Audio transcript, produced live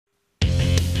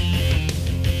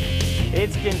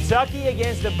It's Kentucky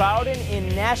against Bowdoin in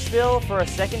Nashville for a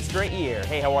second straight year.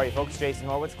 Hey, how are you, folks? Jason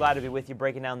Horowitz, glad to be with you,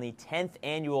 breaking down the 10th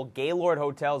annual Gaylord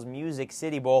Hotels Music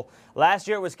City Bowl. Last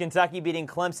year it was Kentucky beating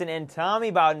Clemson and Tommy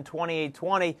Bowden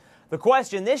 28-20. The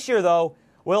question this year, though,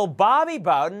 will Bobby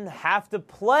Bowden have to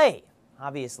play?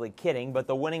 Obviously kidding, but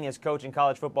the winningest coach in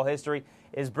college football history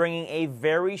is bringing a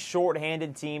very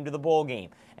short-handed team to the bowl game.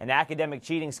 An academic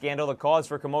cheating scandal, the cause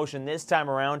for commotion this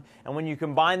time around, and when you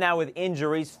combine that with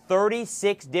injuries,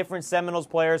 36 different Seminoles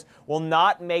players will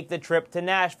not make the trip to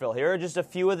Nashville. Here are just a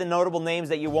few of the notable names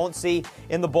that you won't see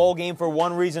in the bowl game for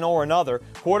one reason or another.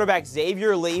 Quarterback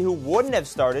Xavier Lee, who wouldn't have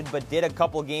started but did a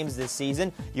couple games this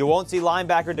season. You won't see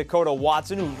linebacker Dakota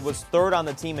Watson, who was third on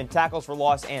the team in tackles for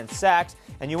loss and sacks.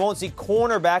 And you won't see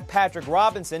cornerback Patrick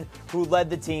Robinson, who led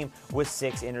the team with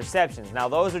 6 interceptions. Now,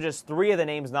 those are just 3 of the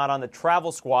names not on the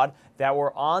travel squad that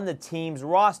were on the team's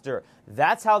roster.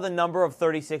 That's how the number of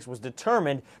 36 was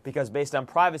determined, because based on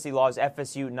privacy laws,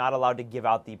 FSU not allowed to give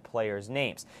out the players'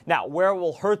 names. Now, where it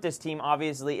will hurt this team,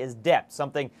 obviously, is depth.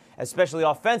 Something, especially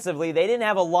offensively, they didn't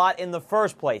have a lot in the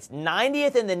first place.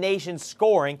 90th in the nation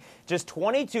scoring, just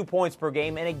 22 points per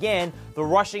game. And again, the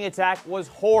rushing attack was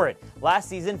horrid. Last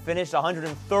season finished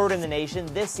 103rd in the nation.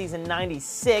 This season,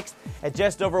 96th at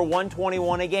just over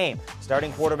 121 a game.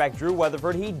 Starting quarterback Drew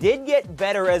Weatherford, he did get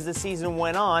better as the season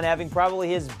went on, having probably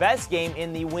his best game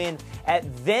in the win at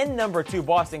then number 2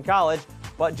 Boston College,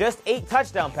 but just 8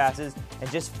 touchdown passes and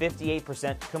just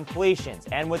 58% completions.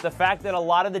 And with the fact that a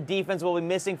lot of the defense will be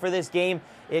missing for this game,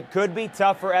 it could be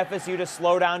tough for FSU to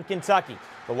slow down Kentucky.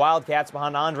 The Wildcats,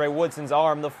 behind Andre Woodson's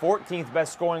arm, the 14th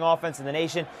best scoring offense in the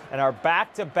nation, and are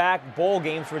back-to-back bowl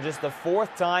games for just the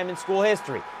 4th time in school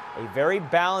history. A very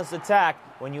balanced attack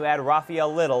when you add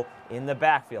Raphael Little in the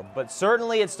backfield. But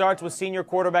certainly it starts with senior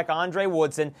quarterback Andre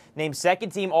Woodson, named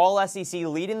second-team All-SEC,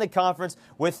 leading the conference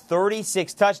with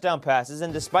 36 touchdown passes.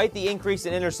 And despite the increase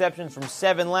in interceptions from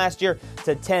 7 last year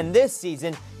to 10 this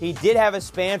season, he did have a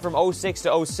span from 06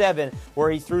 to 07 where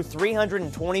he threw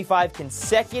 325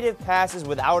 consecutive passes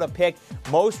without a pick,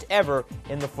 most ever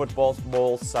in the Football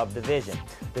Bowl subdivision.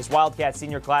 This Wildcat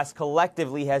senior class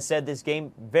collectively has said this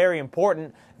game very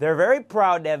important. They're very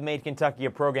proud to have made Kentucky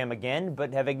a program again,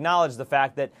 but have acknowledged the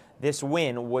fact that this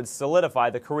win would solidify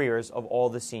the careers of all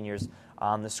the seniors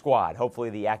on the squad.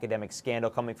 Hopefully the academic scandal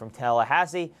coming from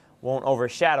Tallahassee won't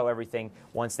overshadow everything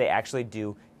once they actually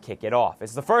do kick it off.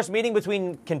 It's the first meeting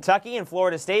between Kentucky and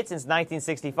Florida State since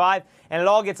 1965, and it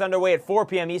all gets underway at 4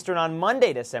 p.m. Eastern on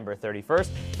Monday, December 31st.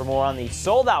 For more on the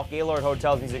sold-out Gaylord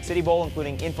Hotels Music City Bowl,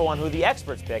 including info on who the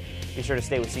experts pick, be sure to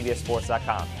stay with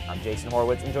CBSSports.com. I'm Jason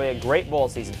Horowitz. Enjoy a great bowl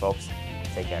season, folks.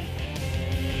 Take care.